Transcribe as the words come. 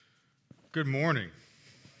Good morning.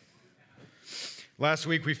 Last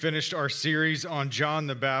week we finished our series on John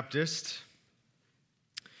the Baptist.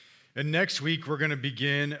 And next week we're going to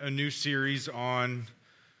begin a new series on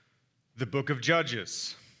the book of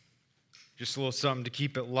Judges. Just a little something to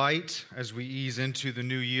keep it light as we ease into the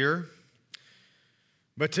new year.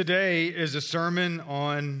 But today is a sermon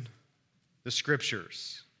on the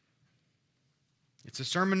scriptures. It's a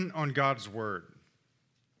sermon on God's word.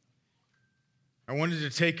 I wanted to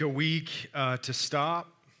take a week to stop,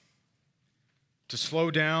 to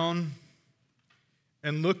slow down,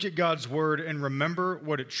 and look at God's word and remember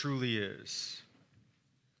what it truly is.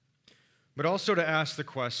 But also to ask the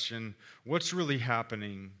question, what's really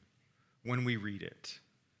happening when we read it?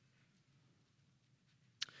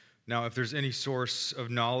 Now, if there's any source of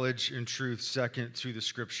knowledge and truth second to the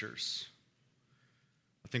scriptures,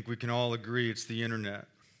 I think we can all agree it's the internet.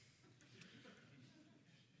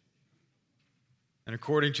 And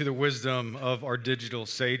according to the wisdom of our digital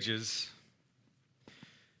sages,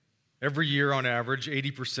 every year on average,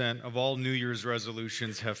 80% of all New Year's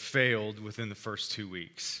resolutions have failed within the first 2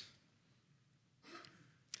 weeks.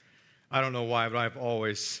 I don't know why, but I've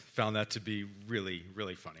always found that to be really,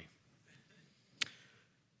 really funny.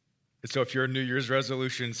 And so if your New Year's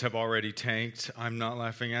resolutions have already tanked, I'm not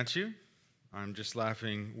laughing at you. I'm just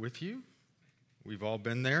laughing with you. We've all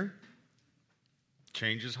been there.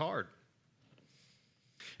 Change is hard.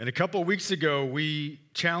 And a couple of weeks ago, we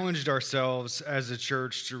challenged ourselves as a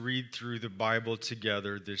church to read through the Bible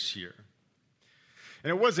together this year.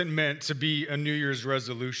 And it wasn't meant to be a New Year's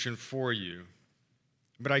resolution for you,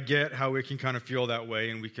 but I get how it can kind of feel that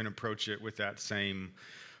way, and we can approach it with that same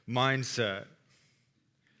mindset.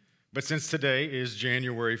 But since today is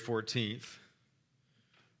January 14th,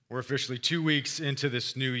 we're officially 2 weeks into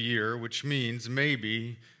this new year, which means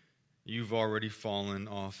maybe you've already fallen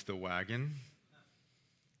off the wagon.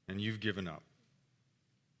 And you've given up.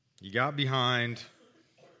 You got behind,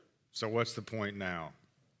 so what's the point now?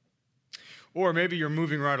 Or maybe you're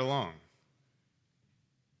moving right along.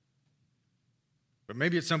 But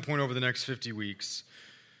maybe at some point over the next 50 weeks,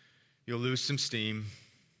 you'll lose some steam.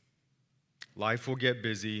 Life will get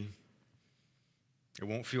busy. It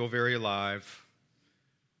won't feel very alive.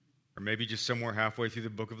 Or maybe just somewhere halfway through the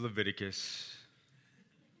book of Leviticus,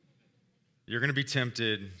 you're going to be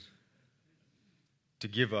tempted to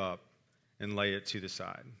give up and lay it to the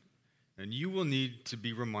side. And you will need to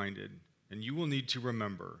be reminded, and you will need to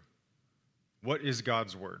remember, what is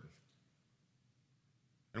God's word?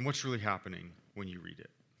 And what's really happening when you read it?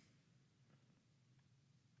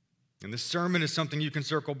 And this sermon is something you can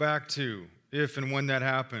circle back to if and when that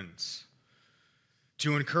happens,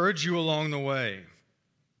 to encourage you along the way.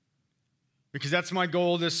 Because that's my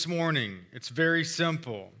goal this morning. It's very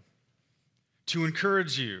simple. To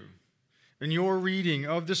encourage you in your reading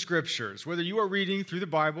of the scriptures, whether you are reading through the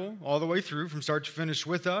Bible all the way through from start to finish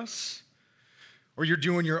with us, or you're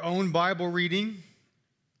doing your own Bible reading,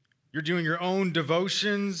 you're doing your own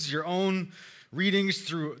devotions, your own readings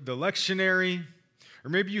through the lectionary, or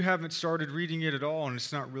maybe you haven't started reading it at all and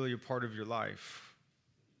it's not really a part of your life.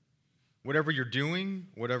 Whatever you're doing,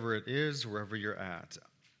 whatever it is, wherever you're at,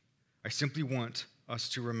 I simply want us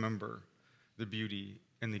to remember the beauty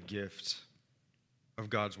and the gift of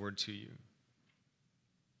God's word to you.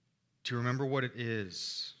 To remember what it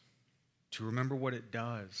is, to remember what it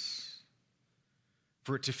does,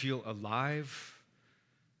 for it to feel alive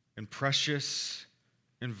and precious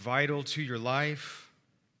and vital to your life,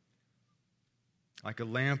 like a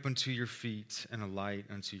lamp unto your feet and a light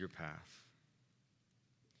unto your path.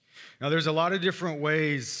 Now, there's a lot of different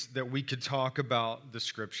ways that we could talk about the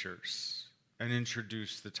scriptures and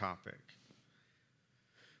introduce the topic.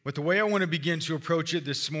 But the way I want to begin to approach it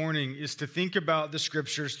this morning is to think about the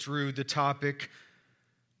scriptures through the topic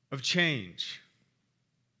of change.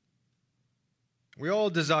 We all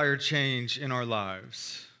desire change in our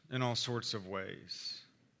lives in all sorts of ways.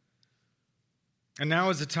 And now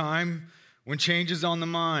is a time when change is on the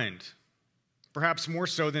mind, perhaps more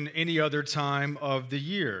so than any other time of the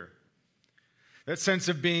year. That sense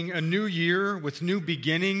of being a new year with new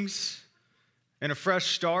beginnings and a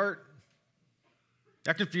fresh start,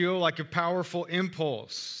 that can feel like a powerful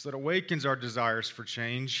impulse that awakens our desires for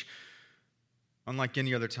change, unlike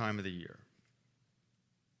any other time of the year.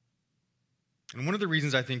 And one of the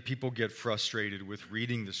reasons I think people get frustrated with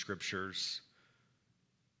reading the scriptures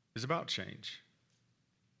is about change.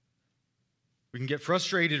 We can get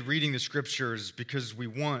frustrated reading the scriptures because we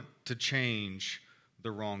want to change the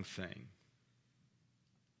wrong thing.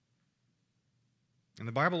 And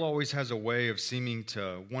the Bible always has a way of seeming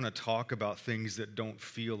to want to talk about things that don't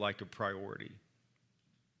feel like a priority.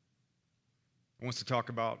 It wants to talk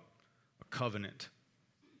about a covenant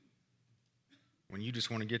when you just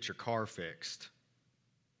want to get your car fixed.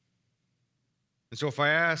 And so if I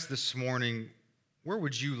ask this morning, where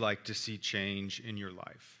would you like to see change in your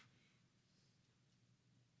life?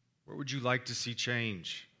 Where would you like to see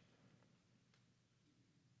change?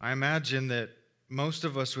 I imagine that most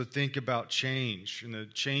of us would think about change and the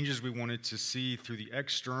changes we wanted to see through the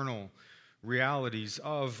external realities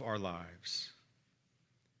of our lives.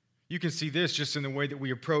 You can see this just in the way that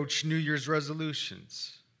we approach New Year's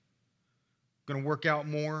resolutions. I'm going to work out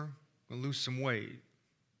more, I'm going to lose some weight,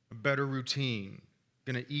 a better routine,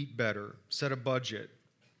 going to eat better, set a budget,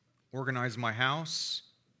 organize my house,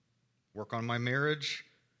 work on my marriage,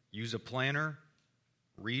 use a planner,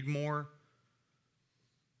 read more.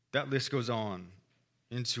 That list goes on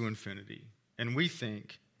into infinity. And we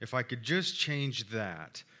think, if I could just change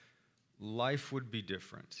that, life would be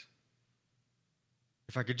different.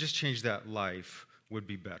 If I could just change that, life would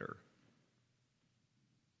be better.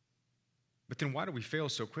 But then why do we fail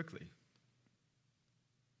so quickly?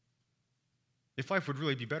 If life would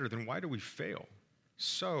really be better, then why do we fail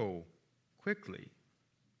so quickly?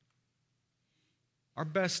 Our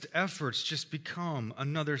best efforts just become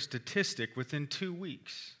another statistic within 2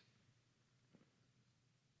 weeks.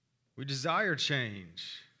 We desire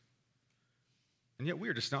change, and yet we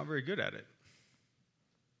are just not very good at it.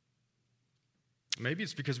 Maybe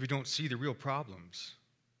it's because we don't see the real problems.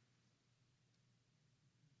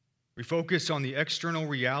 We focus on the external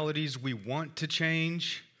realities we want to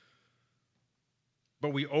change,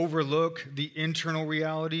 but we overlook the internal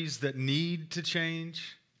realities that need to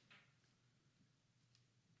change.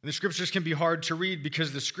 And the scriptures can be hard to read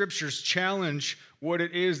because the scriptures challenge what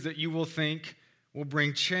it is that you will think will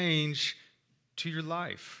bring change to your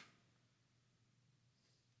life.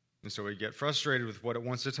 And so we get frustrated with what it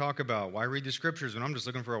wants to talk about. Why read the scriptures when I'm just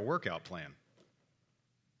looking for a workout plan?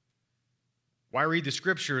 Why read the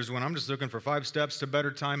scriptures when I'm just looking for 5 steps to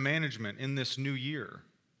better time management in this new year?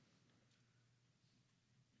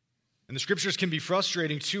 And the scriptures can be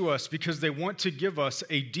frustrating to us because they want to give us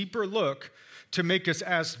a deeper look to make us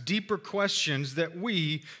ask deeper questions that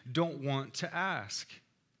we don't want to ask.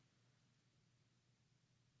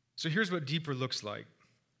 So here's what deeper looks like.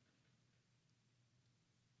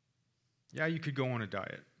 Yeah, you could go on a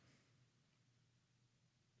diet.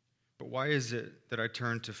 But why is it that I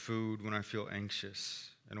turn to food when I feel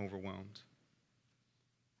anxious and overwhelmed?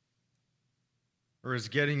 Or is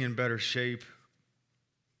getting in better shape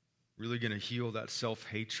really going to heal that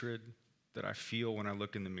self-hatred that I feel when I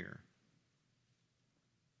look in the mirror?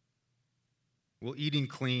 Will eating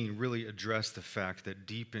clean really address the fact that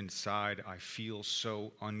deep inside I feel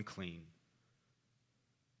so unclean?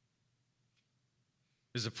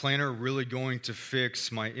 Is a planner really going to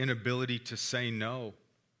fix my inability to say no?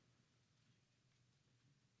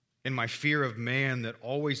 And my fear of man that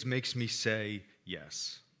always makes me say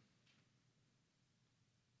yes?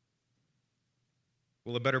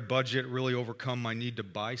 Will a better budget really overcome my need to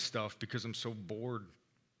buy stuff because I'm so bored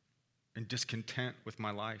and discontent with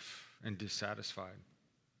my life and dissatisfied?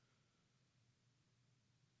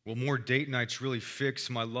 Will more date nights really fix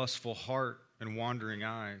my lustful heart and wandering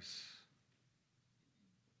eyes?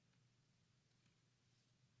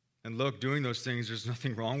 And look, doing those things, there's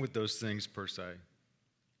nothing wrong with those things per se.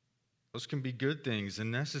 Those can be good things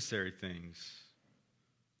and necessary things.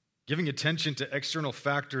 Giving attention to external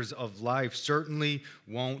factors of life certainly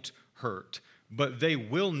won't hurt, but they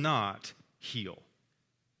will not heal.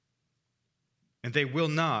 And they will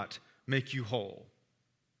not make you whole.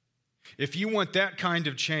 If you want that kind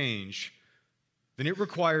of change, then it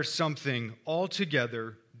requires something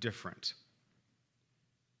altogether different.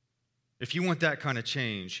 If you want that kind of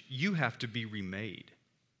change, you have to be remade.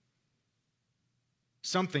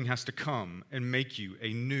 Something has to come and make you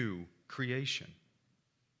a new creation.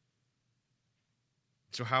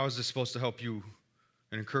 So how is this supposed to help you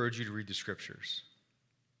and encourage you to read the scriptures?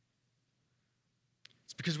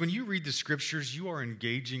 It's because when you read the scriptures, you are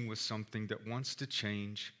engaging with something that wants to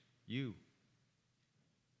change you.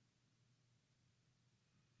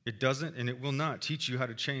 It doesn't and it will not teach you how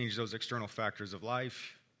to change those external factors of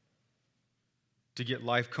life, to get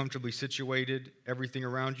life comfortably situated, everything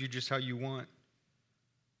around you just how you want.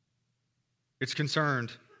 It's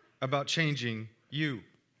concerned about changing you.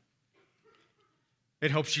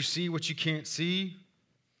 It helps you see what you can't see.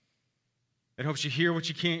 It helps you hear what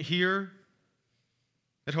you can't hear.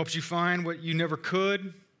 It helps you find what you never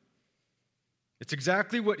could. It's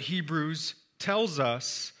exactly what Hebrews tells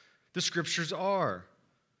us the scriptures are.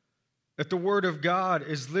 That the word of God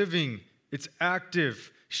is living, it's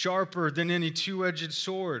active, sharper than any two-edged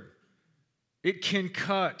sword. It can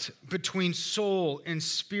cut between soul and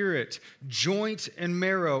spirit, joint and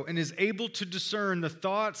marrow, and is able to discern the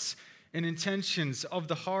thoughts and intentions of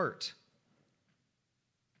the heart.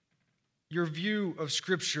 Your view of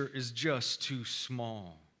Scripture is just too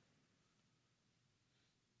small.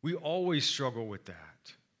 We always struggle with that.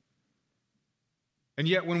 And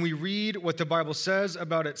yet, when we read what the Bible says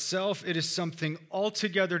about itself, it is something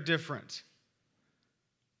altogether different.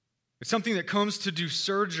 It's something that comes to do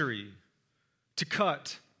surgery, to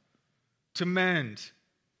cut, to mend,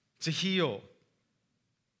 to heal.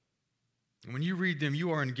 And when you read them, you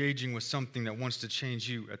are engaging with something that wants to change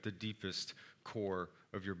you at the deepest core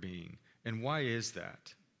of your being. And why is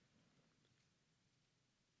that?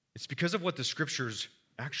 It's because of what the Scriptures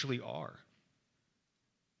actually are.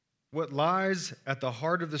 What lies at the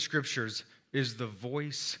heart of the Scriptures is the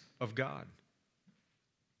voice of God.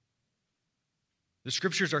 The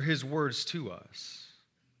Scriptures are His words to us.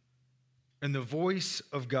 And the voice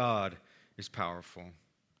of God is powerful.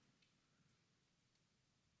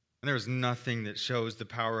 And there is nothing that shows the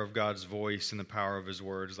power of God's voice and the power of His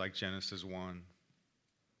words like Genesis 1.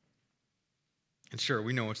 And sure,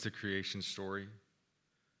 we know it's the creation story.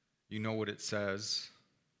 You know what it says.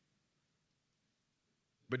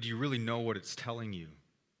 But do you really know what it's telling you?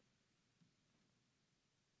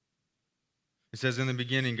 It says, in the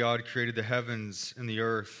beginning, God created the heavens and the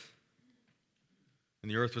earth.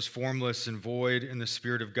 And the earth was formless and void, and the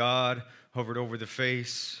Spirit of God hovered over the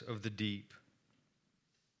face of the deep.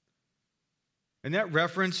 And that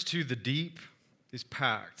reference to the deep is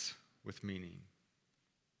packed with meaning.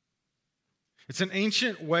 It's an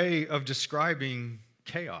ancient way of describing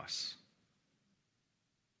chaos.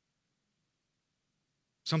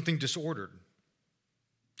 Something disordered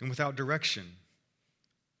and without direction,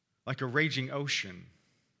 like a raging ocean.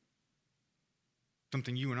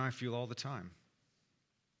 Something you and I feel all the time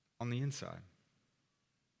on the inside.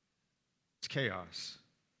 It's chaos.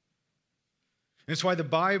 And it's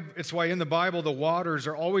why in the Bible the waters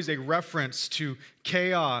are always a reference to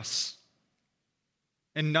chaos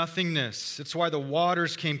and nothingness. It's why the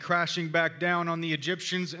waters came crashing back down on the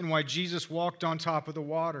Egyptians and why Jesus walked on top of the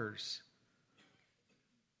waters.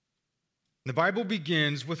 The Bible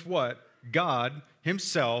begins with what? God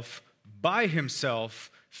Himself, by Himself,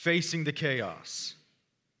 facing the chaos.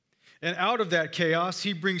 And out of that chaos,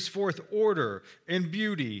 He brings forth order and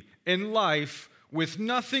beauty and life with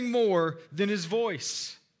nothing more than His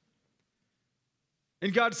voice.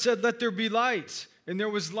 And God said, "Let there be light." And there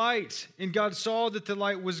was light. And God saw that the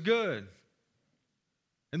light was good.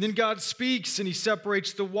 And then God speaks and He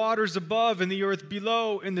separates the waters above and the earth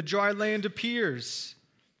below, and the dry land appears.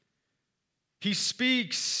 He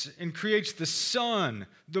speaks and creates the sun,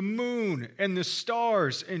 the moon, and the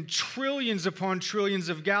stars, and trillions upon trillions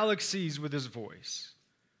of galaxies with His voice.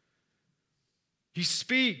 He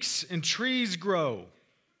speaks and trees grow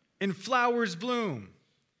and flowers bloom.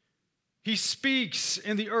 He speaks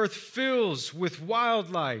and the earth fills with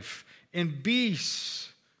wildlife and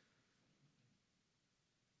beasts.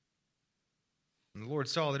 And the Lord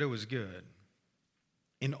saw that it was good.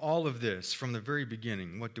 In all of this, from the very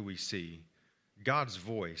beginning, what do we see? God's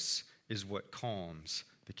voice is what calms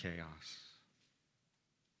the chaos.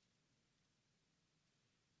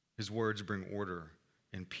 His words bring order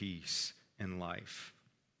and peace and life.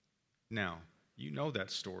 Now, you know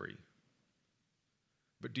that story.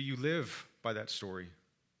 But do you live by that story?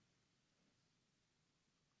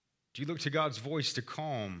 Do you look to God's voice to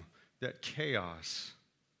calm that chaos?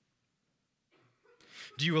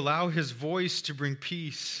 Do you allow His voice to bring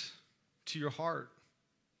peace to your heart?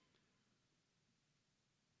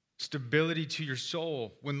 Stability to your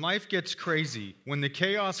soul. When life gets crazy, when the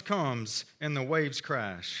chaos comes and the waves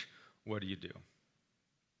crash, what do?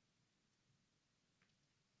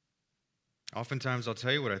 Oftentimes, I'll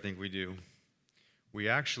tell you what I think we do. We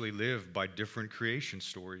actually live by different creation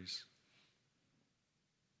stories.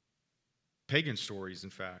 Pagan stories, in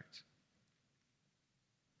fact.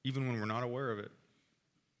 Even when we're not aware of it.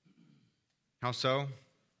 How so?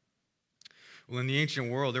 Well, in the ancient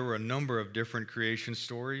world, there were a number of different creation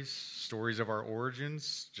stories of our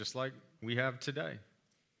origins, just like we have today.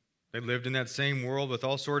 They lived in that same world with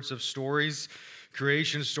all sorts of stories,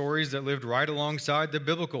 creation stories that lived right alongside the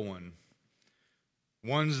biblical one.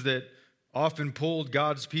 Ones that often pulled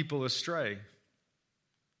God's people astray.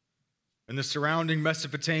 And the surrounding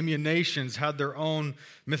Mesopotamian nations had their own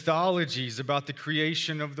mythologies about the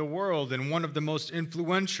creation of the world, and one of the most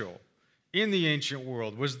influential in the ancient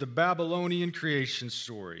world was the Babylonian creation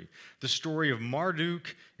story, the story of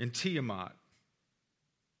Marduk and Tiamat.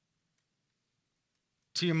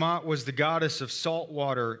 Tiamat was the goddess of salt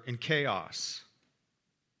water and chaos.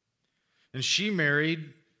 And she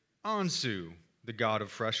married Ansu, the god of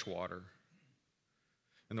fresh water.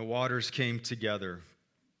 And the waters came together.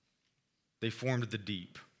 They formed the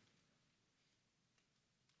deep.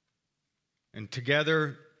 And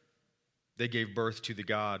together they gave birth to the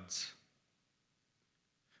gods.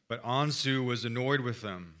 But Ansu was annoyed with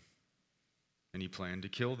them, and he planned to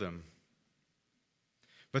kill them.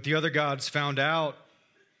 But the other gods found out,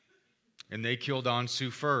 and they killed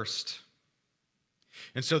Ansu first.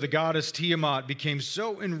 And so the goddess Tiamat became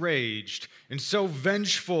so enraged and so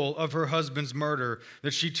vengeful of her husband's murder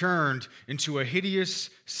that she turned into a hideous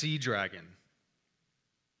sea dragon.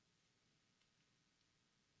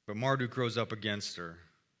 But Marduk rose up against her.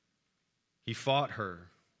 He fought her,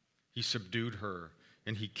 he subdued her,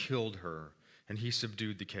 and he killed her, and he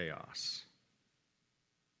subdued the chaos.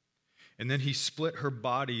 And then he split her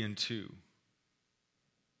body in two.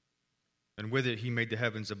 And with it he made the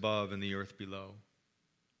heavens above and the earth below.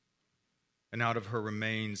 And out of her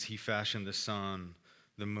remains he fashioned the sun,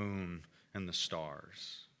 the moon, and the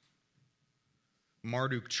stars.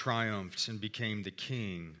 Marduk triumphed and became the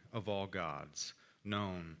king of all gods,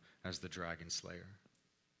 known as the Dragon Slayer.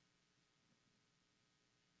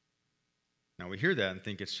 Now we hear that and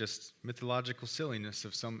think it's just mythological silliness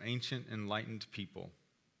of some ancient enlightened people.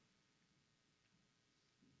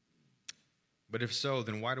 But if so,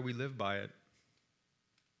 then why do we live by it?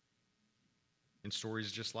 In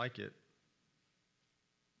stories just like it.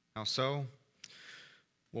 How so?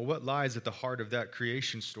 Well, what lies at the heart of that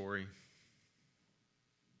creation story?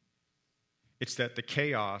 It's that the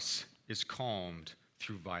chaos is calmed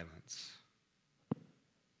through violence.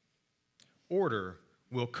 Order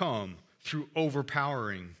will come through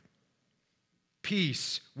overpowering.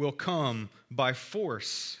 Peace will come by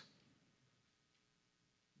force.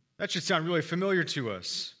 That should sound really familiar to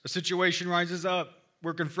us. A situation rises up.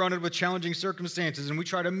 We're confronted with challenging circumstances, and we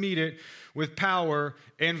try to meet it with power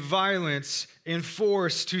and violence and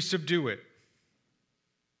force to subdue it.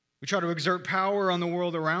 We try to exert power on the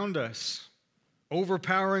world around us,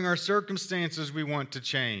 overpowering our circumstances we want to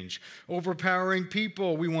change, overpowering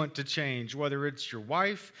people we want to change, whether it's your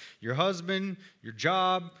wife, your husband, your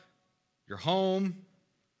job, your home.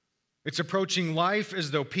 It's approaching life as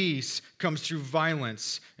though peace comes through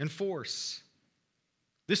violence and force.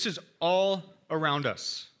 This is all around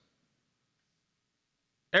us.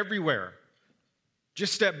 Everywhere.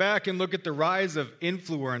 Just step back and look at the rise of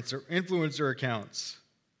influencer accounts.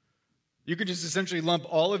 You can just essentially lump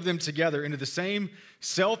all of them together into the same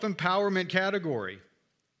self-empowerment category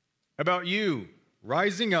about you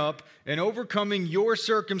rising up and overcoming your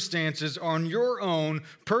circumstances on your own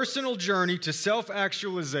personal journey to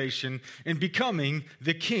self-actualization and becoming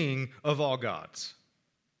the king of all gods.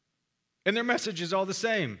 And their message is all the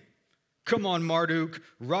same. Come on, Marduk,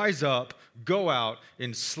 rise up, go out,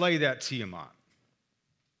 and slay that Tiamat.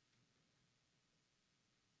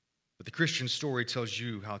 But the Christian story tells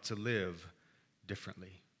you how to live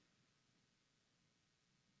differently.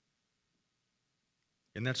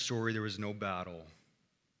 In that story, there was no battle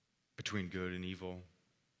between good and evil.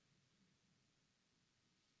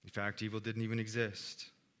 In fact, evil didn't even exist.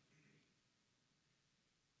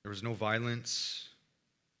 There was no violence.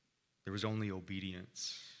 There was only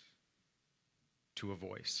obedience to a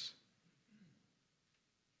voice.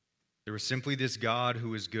 There was simply this God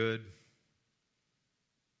who is good,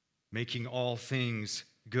 making all things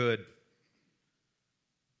good,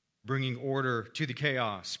 bringing order to the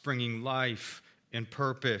chaos, bringing life and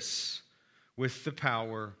purpose with the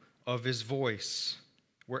power of his voice,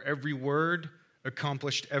 where every word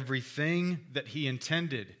accomplished everything that he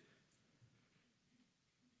intended,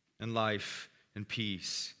 and life and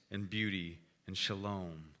peace and beauty and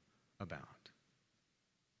shalom abound.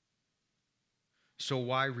 So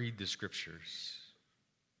why read the scriptures?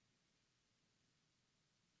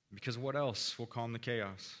 Because what else will calm the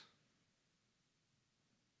chaos?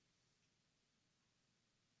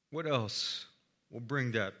 What else will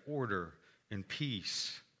bring that order and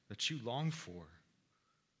peace that you long for?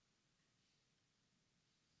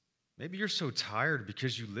 Maybe you're so tired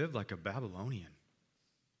because you live like a Babylonian,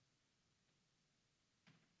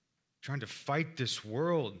 trying to fight this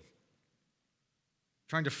world,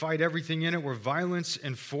 trying to fight everything in it, where violence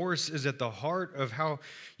and force is at the heart of how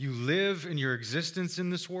you live in your existence in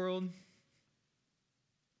this world.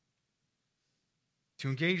 To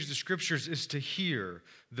engage the scriptures is to hear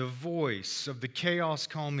the voice of the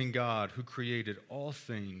chaos-calming God who created all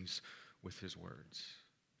things with his words.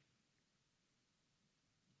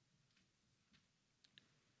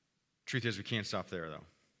 Truth is, we can't stop there, though,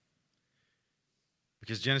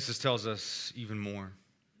 because Genesis tells us even more.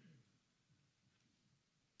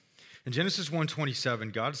 In Genesis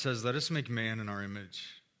 1:27, God says, "Let us make man in our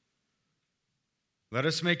image. Let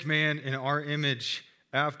us make man in our image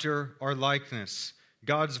after our likeness."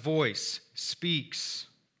 God's voice speaks.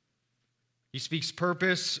 He speaks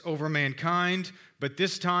purpose over mankind, but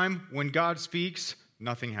this time, when God speaks,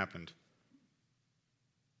 nothing happened.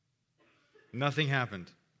 Nothing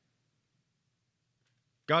happened.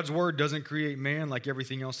 God's word doesn't create man like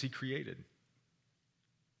everything else he created.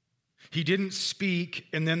 He didn't speak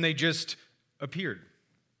and then they just appeared.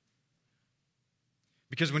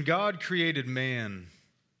 Because when God created man,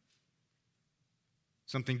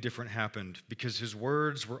 something different happened because his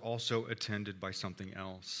words were also attended by something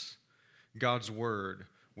else. God's word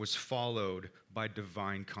was followed by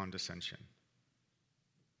divine condescension.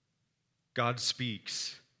 God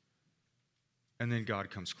speaks, and then God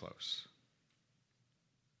comes close.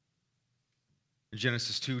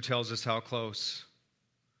 Genesis 2 tells us how close.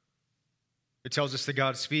 It tells us that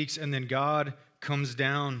God speaks, and then God comes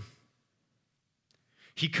down.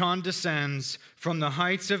 He condescends from the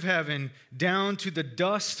heights of heaven down to the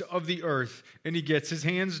dust of the earth, and he gets his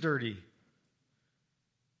hands dirty.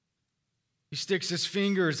 He sticks his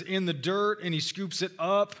fingers in the dirt, and he scoops it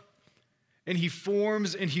up, and he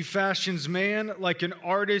forms and he fashions man like an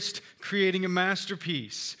artist creating a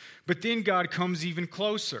masterpiece. But then God comes even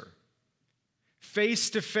closer, face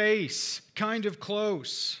to face, kind of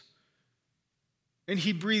close. And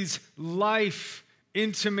he breathes life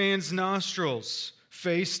into man's nostrils,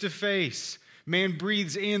 face to face. Man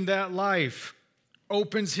breathes in that life,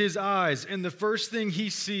 opens his eyes, and the first thing he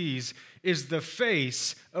sees is the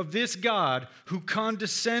face of this God who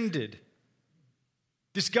condescended,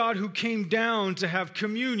 this God who came down to have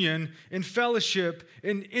communion and fellowship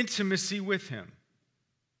and intimacy with him.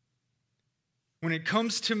 When it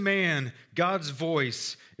comes to man, God's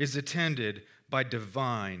voice is attended by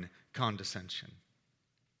divine condescension.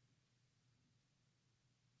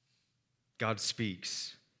 God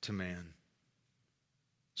speaks to man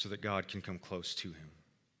so that God can come close to him.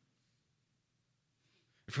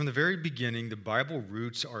 From the very beginning, the Bible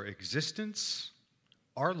roots our existence,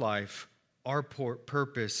 our life, our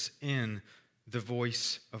purpose in the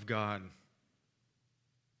voice of God.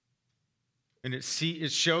 And it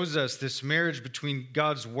shows us this marriage between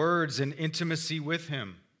God's words and intimacy with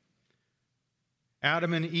him.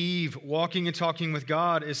 Adam and Eve walking and talking with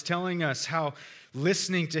God is telling us how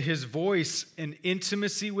listening to his voice and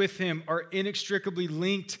intimacy with him are inextricably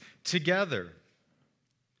linked together.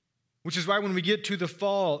 Which is why when we get to the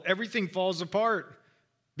fall, everything falls apart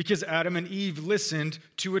because Adam and Eve listened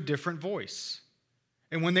to a different voice.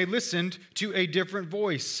 And when they listened to a different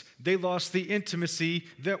voice, they lost the intimacy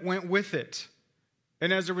that went with it.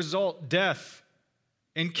 And as a result, death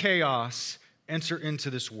and chaos enter into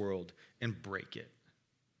this world and break it.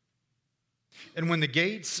 And when the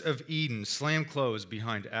gates of Eden slammed closed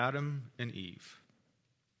behind Adam and Eve,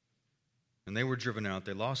 and they were driven out,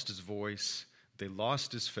 they lost his voice, they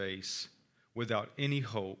lost his face, without any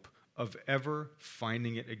hope of ever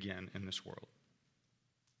finding it again in this world.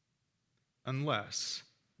 Unless,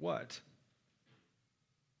 what?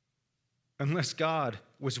 Unless God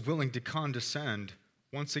was willing to condescend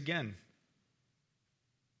once again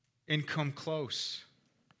and come close.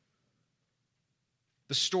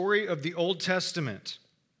 The story of the Old Testament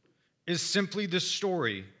is simply the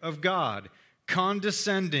story of God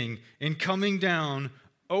condescending and coming down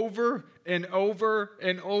over and over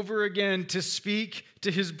and over again to speak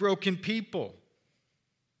to his broken people.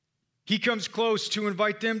 He comes close to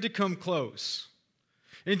invite them to come close.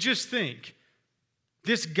 And just think,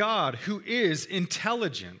 this God who is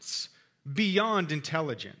intelligence beyond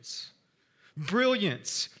intelligence,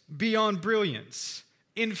 brilliance beyond brilliance,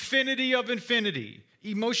 infinity of infinity,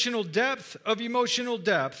 emotional depth of emotional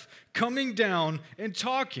depth, coming down and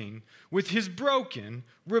talking with his broken,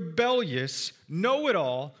 rebellious,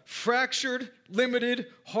 know-it-all, fractured, limited,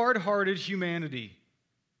 hard-hearted humanity,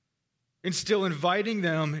 and still inviting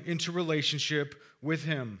them into relationship with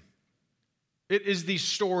him. It is the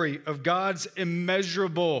story of God's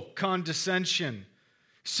immeasurable condescension,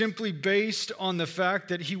 simply based on the fact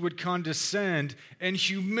that he would condescend and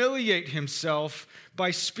humiliate himself by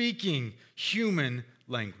speaking human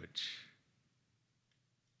language.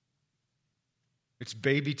 It's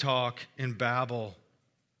baby talk and babble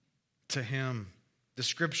to him. The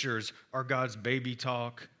scriptures are God's baby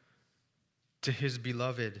talk to his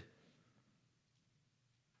beloved.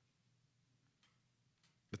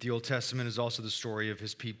 But the Old Testament is also the story of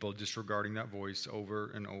his people disregarding that voice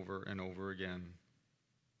over and over and over again.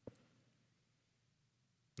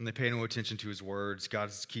 And they pay no attention to his words.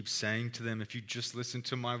 God keeps saying to them, if you just listen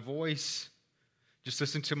to my voice, just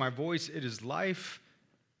listen to my voice, it is life.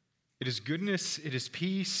 It is goodness, it is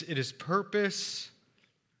peace, it is purpose.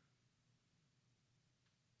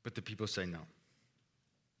 But the people say no.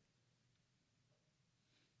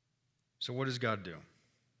 So what does God do?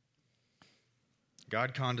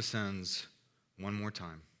 God condescends one more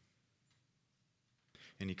time.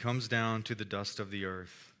 And he comes down to the dust of the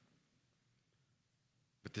earth.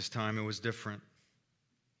 But this time it was different.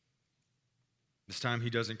 This time he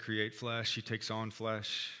doesn't create flesh, he takes on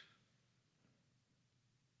flesh.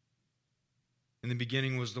 In the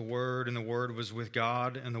beginning was the Word, and the Word was with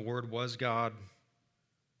God, and the Word was God.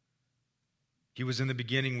 He was in the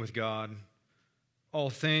beginning with God. All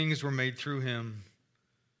things were made through him,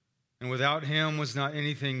 and without him was not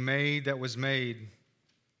anything made that was made.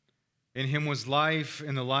 In him was life,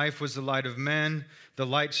 and the life was the light of men. The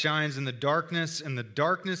light shines in the darkness, and the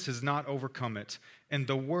darkness has not overcome it. And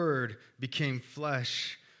the Word became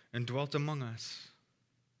flesh and dwelt among us.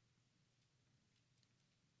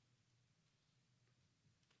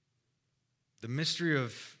 The mystery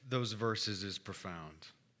of those verses is profound.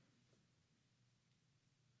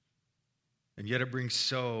 And yet it brings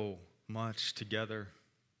so much together.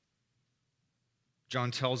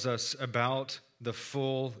 John tells us about the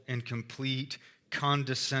full and complete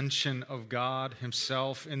condescension of God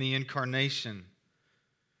himself in the incarnation,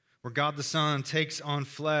 where God the Son takes on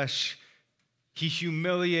flesh. He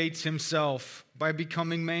humiliates himself by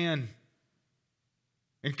becoming man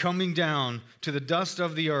and coming down to the dust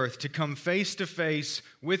of the earth to come face to face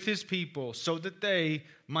with his people so that they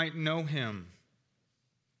might know him.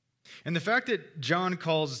 And the fact that John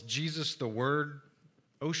calls Jesus the Word,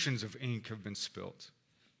 oceans of ink have been spilt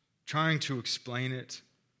trying to explain it.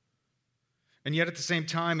 And yet at the same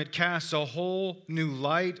time, it casts a whole new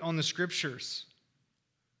light on the Scriptures.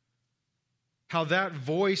 How that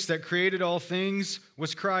voice that created all things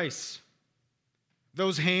was Christ.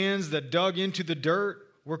 Those hands that dug into the dirt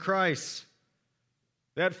were Christ.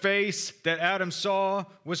 That face that Adam saw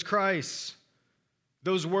was Christ.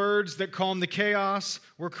 Those words that calmed the chaos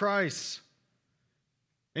were Christ.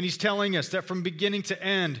 And he's telling us that from beginning to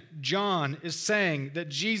end, John is saying that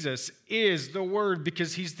Jesus is the Word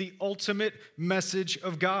because he's the ultimate message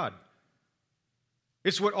of God.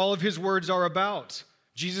 It's what all of his words are about.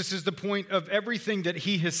 Jesus is the point of everything that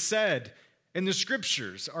he has said, and the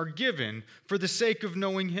Scriptures are given for the sake of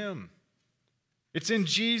knowing him. It's in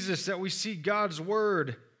Jesus that we see God's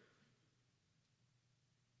Word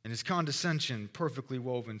and his condescension perfectly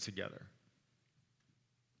woven together.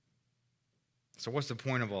 So what's the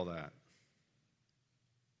point of all that?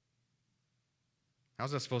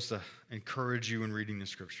 How's that supposed to encourage you in reading the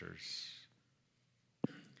Scriptures?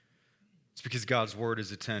 It's because God's Word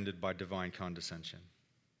is attended by divine condescension.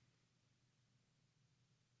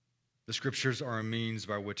 The Scriptures are a means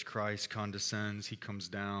by which Christ condescends. He comes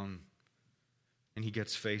down and he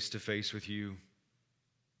gets face to face with you.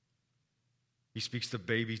 He speaks the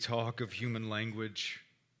baby talk of human language.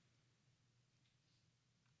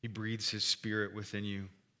 He breathes his Spirit within you.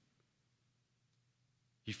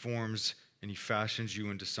 He forms and he fashions you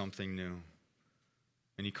into something new.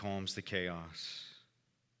 And he calms the chaos.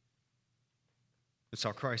 That's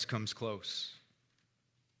how Christ comes close.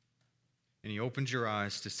 And he opens your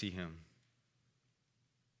eyes to see him.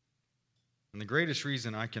 And the greatest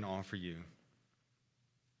reason I can offer you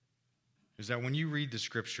is that when you read the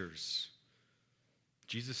Scriptures,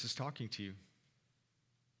 Jesus is talking to you.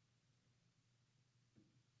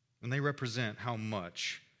 And they represent how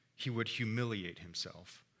much he would humiliate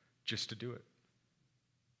himself just to do it.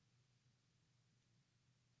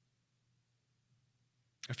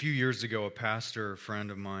 A few years ago, a pastor friend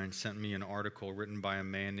of mine sent me an article written by a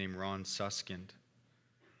man named Ron Suskind.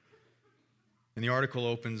 And the article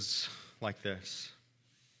opens like this.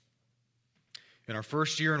 In our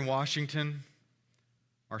first year in Washington,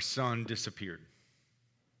 our son disappeared.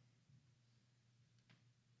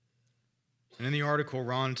 And in the article,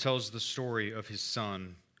 Ron tells the story of his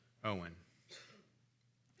son, Owen.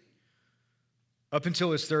 Up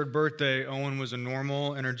until his third birthday, Owen was a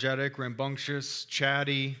normal, energetic, rambunctious,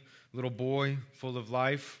 chatty little boy full of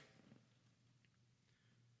life.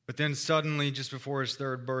 But then suddenly, just before his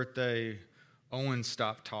third birthday, Owen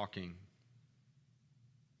stopped talking.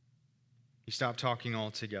 He stopped talking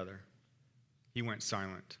altogether. He went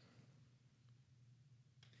silent.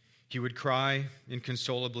 He would cry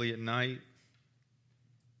inconsolably at night.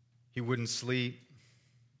 He wouldn't sleep.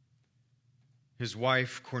 His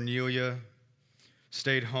wife, Cornelia,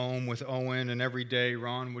 stayed home with Owen, and every day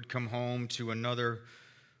Ron would come home to another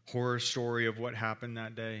horror story of what happened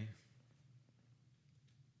that day.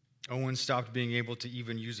 Owen stopped being able to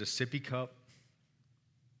even use a sippy cup.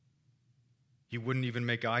 He wouldn't even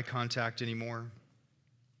make eye contact anymore.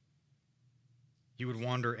 He would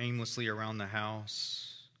wander aimlessly around the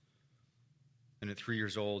house. And at 3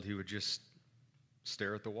 years old, he would just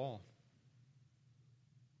stare at the wall.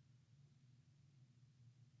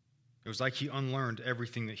 It was like he unlearned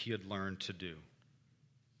everything that he had learned to do.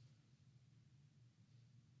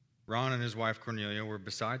 Ron and his wife Cornelia were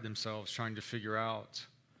beside themselves trying to figure out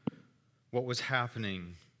what was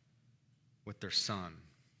happening with their son.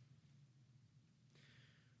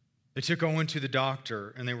 They took Owen to the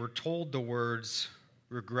doctor and they were told the words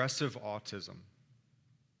regressive autism.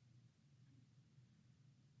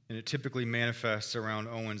 And it typically manifests around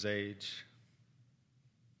Owen's age.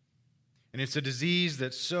 And it's a disease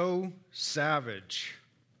that's so savage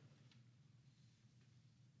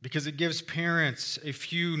because it gives parents a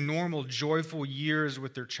few normal, joyful years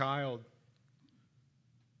with their child,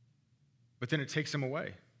 but then it takes them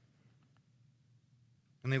away.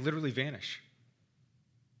 And they literally vanish.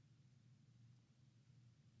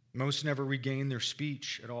 Most never regain their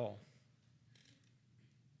speech at all.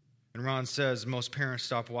 And Ron says most parents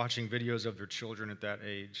stop watching videos of their children at that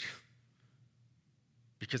age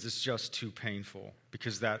because it's just too painful,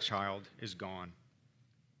 because that child is gone.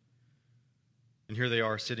 And here they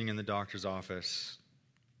are sitting in the doctor's office,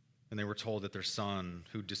 and they were told that their son,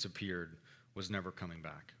 who disappeared, was never coming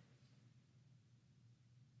back.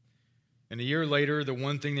 And a year later, the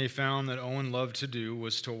one thing they found that Owen loved to do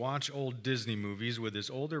was to watch old Disney movies with his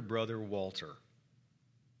older brother, Walter.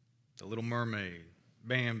 The Little Mermaid,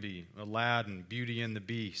 Bambi, Aladdin, Beauty and the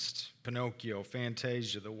Beast, Pinocchio,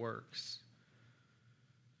 Fantasia, the works.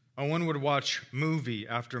 Owen would watch movie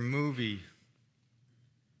after movie,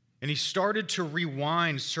 and he started to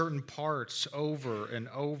rewind certain parts over and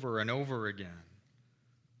over and over again.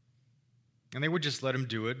 And they would just let him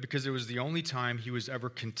do it because it was the only time he was ever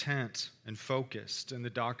content and focused. And the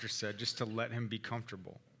doctor said just to let him be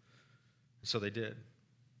comfortable. And so they did.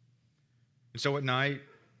 And so at night,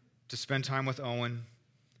 to spend time with Owen,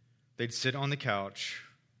 they'd sit on the couch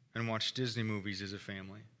and watch Disney movies as a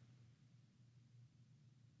family.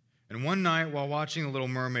 And one night, while watching The Little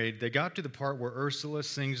Mermaid, they got to the part where Ursula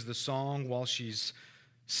sings the song while she's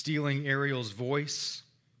stealing Ariel's voice.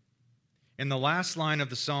 And the last line of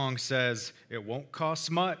the song says, "It won't cost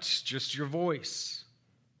much, just your voice."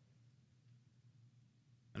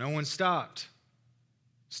 And Owen stopped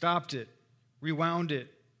it, rewound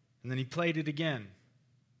it, and then he played it again.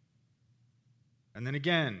 And then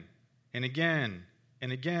again, and again,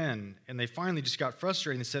 and again. And they finally just got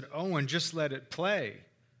frustrated and they said, "Owen, just let it play."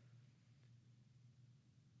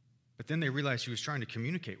 But then they realized he was trying to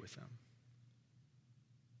communicate with them.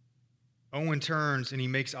 Owen turns and he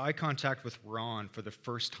makes eye contact with Ron for the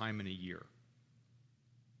first time in a year.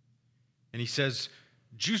 And he says,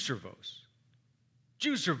 "Juicervos,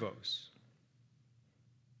 Juicervos."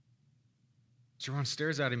 So Ron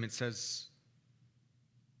stares at him and says,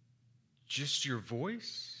 "Just your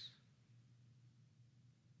voice?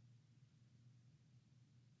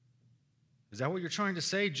 Is that what you're trying to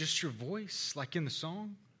say? Just your voice, like in the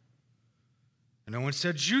song?" And Owen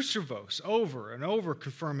said, "Juicervos," over and over,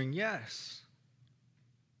 confirming yes.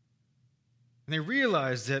 And they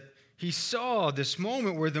realized that he saw this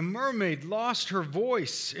moment where the mermaid lost her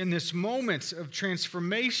voice in this moment of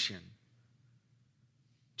transformation,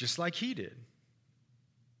 just like he did.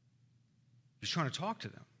 He was trying to talk to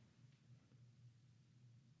them.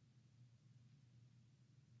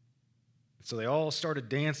 So they all started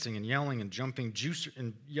dancing and yelling and jumping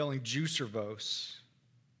and yelling "Juicervos"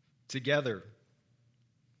 together.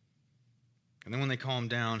 And then when they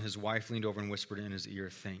calmed down, his wife leaned over and whispered in his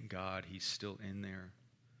ear, "Thank God he's still in there.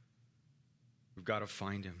 We've got to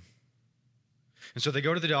find him." And so they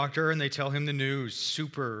go to the doctor and they tell him the news,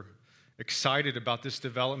 super excited about this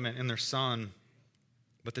development in their son.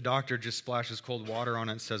 But the doctor just splashes cold water on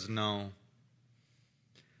it and says, "No.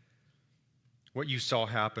 What you saw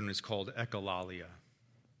happen is called echolalia.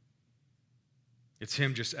 It's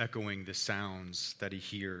him just echoing the sounds that he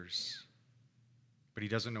hears, but he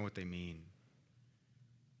doesn't know what they mean.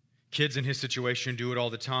 Kids in his situation do it all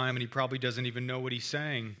the time, and he probably doesn't even know what he's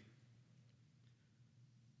saying."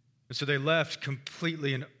 And so they left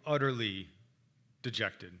completely and utterly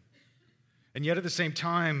dejected. And yet at the same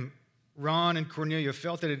time, Ron and Cornelia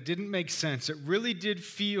felt that it didn't make sense. It really did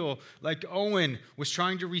feel like Owen was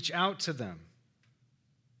trying to reach out to them.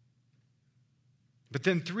 But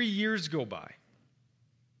then 3 years go by,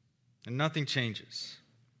 and nothing changes.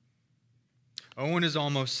 Owen is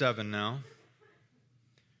almost 7 now.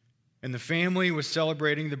 And the family was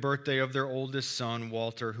celebrating the birthday of their oldest son,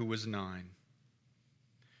 Walter, who was 9.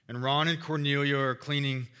 And Ron and Cornelia are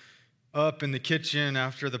cleaning up in the kitchen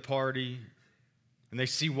after the party. And they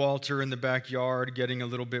see Walter in the backyard getting a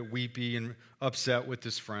little bit weepy and upset with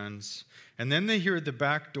his friends. And then they hear the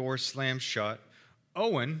back door slam shut.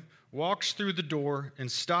 Owen walks through the door and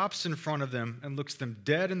stops in front of them and looks them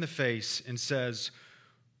dead in the face and says,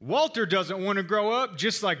 "Walter doesn't want to grow up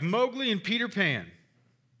just like Mowgli and Peter Pan."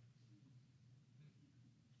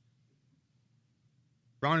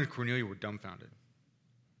 Ron and Cornelia were dumbfounded.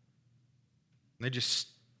 They just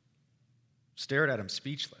stared at him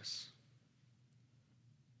speechless.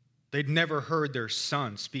 They'd never heard their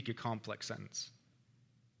son speak a complex sentence.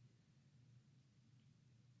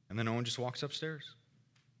 And then Owen just walks upstairs.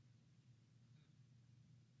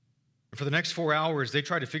 And for the next 4 hours, they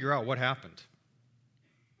tried to figure out what happened.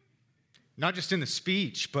 Not just in the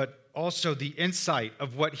speech, but also the insight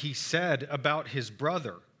of what he said about his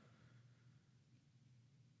brother.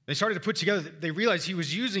 They started to put together, they realized he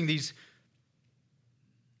was using these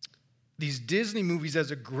Disney movies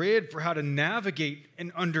as a grid for how to navigate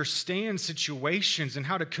and understand situations and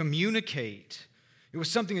how to communicate. It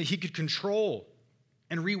was something that he could control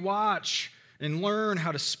and rewatch and learn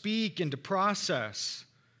how to speak and to process.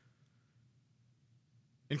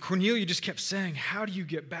 And Cornelia just kept saying, "How do you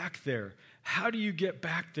get back there? How do you get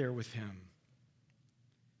back there with him?"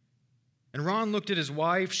 And Ron looked at his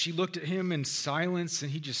wife. She looked at him in silence, and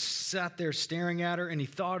he just sat there staring at her, and he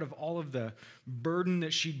thought of all of the burden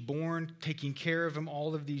that she'd borne, taking care of him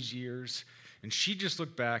all of these years. And she just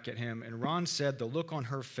looked back at him, and Ron said the look on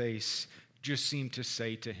her face just seemed to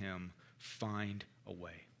say to him, "Find a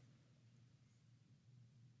way.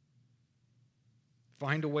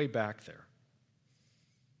 Find a way back there."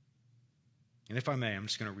 And if I may, I'm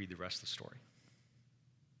just going to read the rest of the story.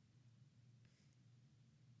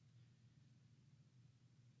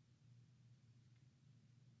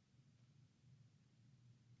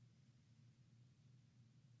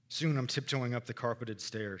 Soon I'm tiptoeing up the carpeted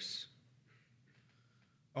stairs.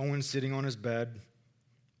 Owen's sitting on his bed,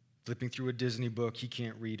 flipping through a Disney book. He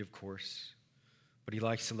can't read, of course, but he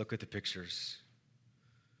likes to look at the pictures.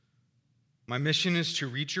 My mission is to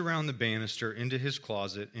reach around the banister into his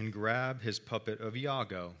closet and grab his puppet of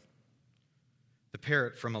Iago, the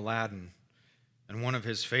parrot from Aladdin, and one of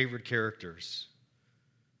his favorite characters.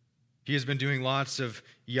 He has been doing lots of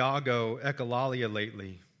Iago echolalia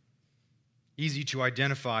lately. Easy to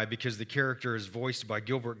identify because the character is voiced by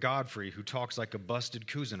Gilbert Godfrey, who talks like a busted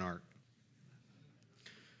Cuisinart.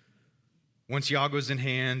 Once Iago's in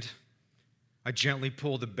hand, I gently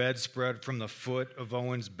pull the bedspread from the foot of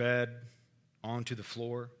Owen's bed onto the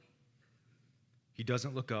floor. He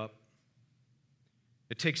doesn't look up.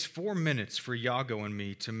 It takes 4 minutes for Iago and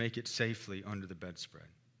me to make it safely under the bedspread.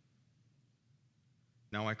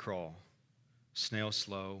 Now I crawl, snail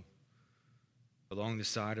slow, along the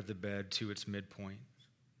side of the bed to its midpoint.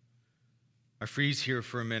 I freeze here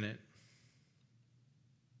for a minute,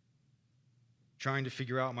 trying to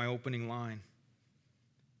figure out my opening line.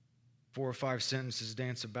 4 or 5 sentences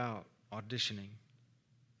dance about, auditioning.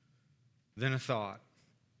 Then a thought,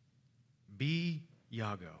 be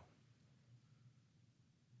Iago.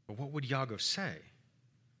 But what would Iago say?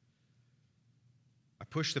 I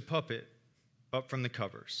push the puppet up from the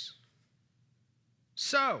covers.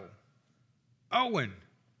 "So, Owen,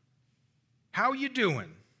 how you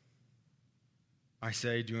doing?" I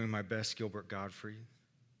say, doing my best Gilbert Godfrey.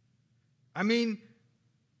 "I mean,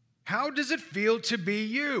 how does it feel to be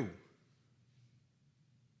you?"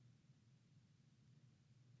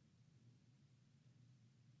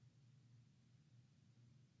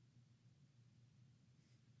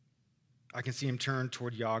 I can see him turn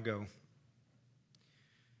toward Iago.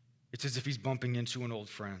 It's as if he's bumping into an old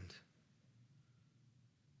friend.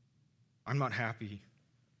 I'm not happy.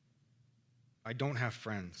 I don't have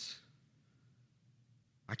friends.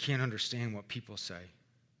 I can't understand what people say.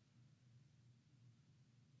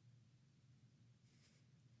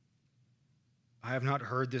 I have not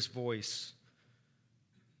heard this voice,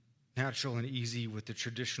 natural and easy with the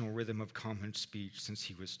traditional rhythm of common speech, since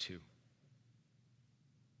he was 2.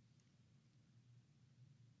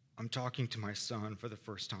 I'm talking to my son for the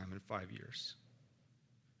first time in 5 years.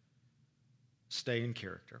 Stay in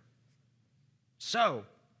character. "So,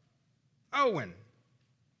 Owen,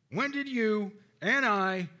 when did you and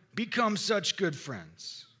I become such good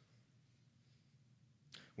friends?"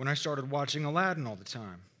 "When I started watching Aladdin all the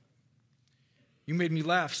time. You made me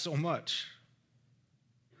laugh so much.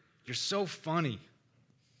 You're so funny.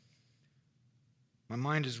 My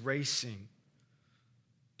mind is racing.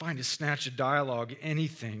 Trying to snatch a dialogue,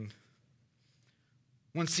 anything.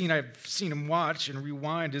 One scene I've seen him watch and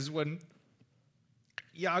rewind is when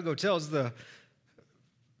Iago tells the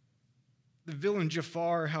villain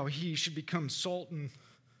Jafar how he should become sultan.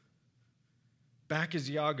 back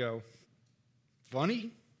is Iago.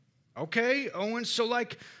 Funny? Okay, Owen, so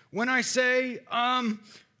like when I say,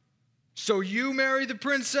 so you marry the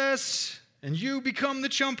princess and you become the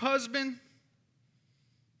chump husband?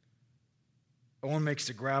 Owen makes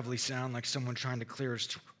a gravelly sound like someone trying to clear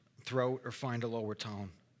his throat or find a lower tone.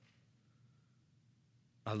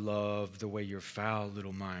 I love the way your foul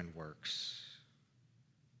little mind works.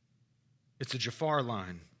 It's a Jafar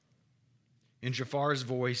line. In Jafar's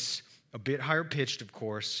voice, a bit higher pitched, of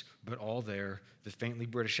course, but all there, the faintly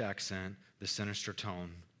British accent, the sinister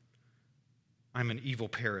tone. I'm an evil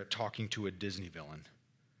parrot talking to a Disney villain,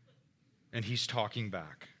 and he's talking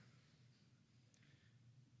back.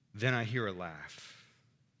 Then I hear a laugh,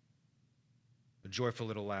 a joyful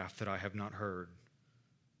little laugh that I have not heard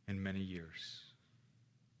in many years.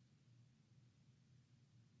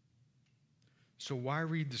 So why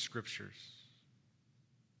read the scriptures?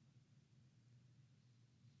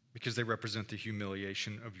 Because they represent the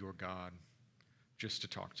humiliation of your God just to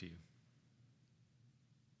talk to you.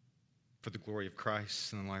 For the glory of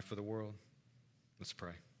Christ and the life of the world. Let's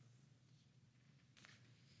pray.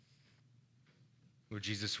 Lord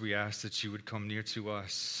Jesus, we ask that you would come near to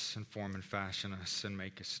us and form and fashion us and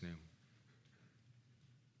make us new.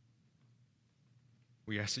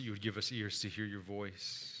 We ask that you would give us ears to hear your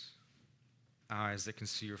voice, eyes that can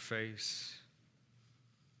see your face.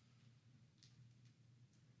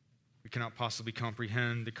 We cannot possibly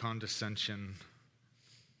comprehend the condescension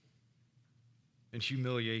and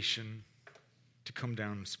humiliation to come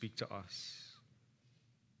down and speak to us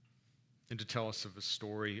and to tell us of a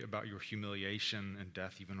story about your humiliation and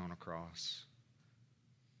death even on a cross.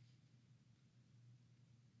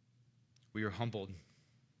 We are humbled,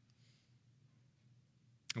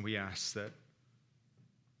 and we ask that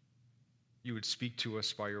you would speak to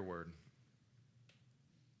us by your word.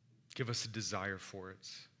 Give us a desire for it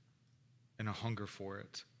and a hunger for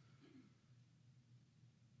it,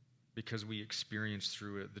 because we experience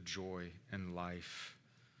through it the joy and life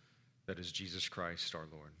that is Jesus Christ our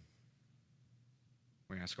Lord.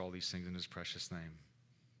 We ask all these things in his precious name.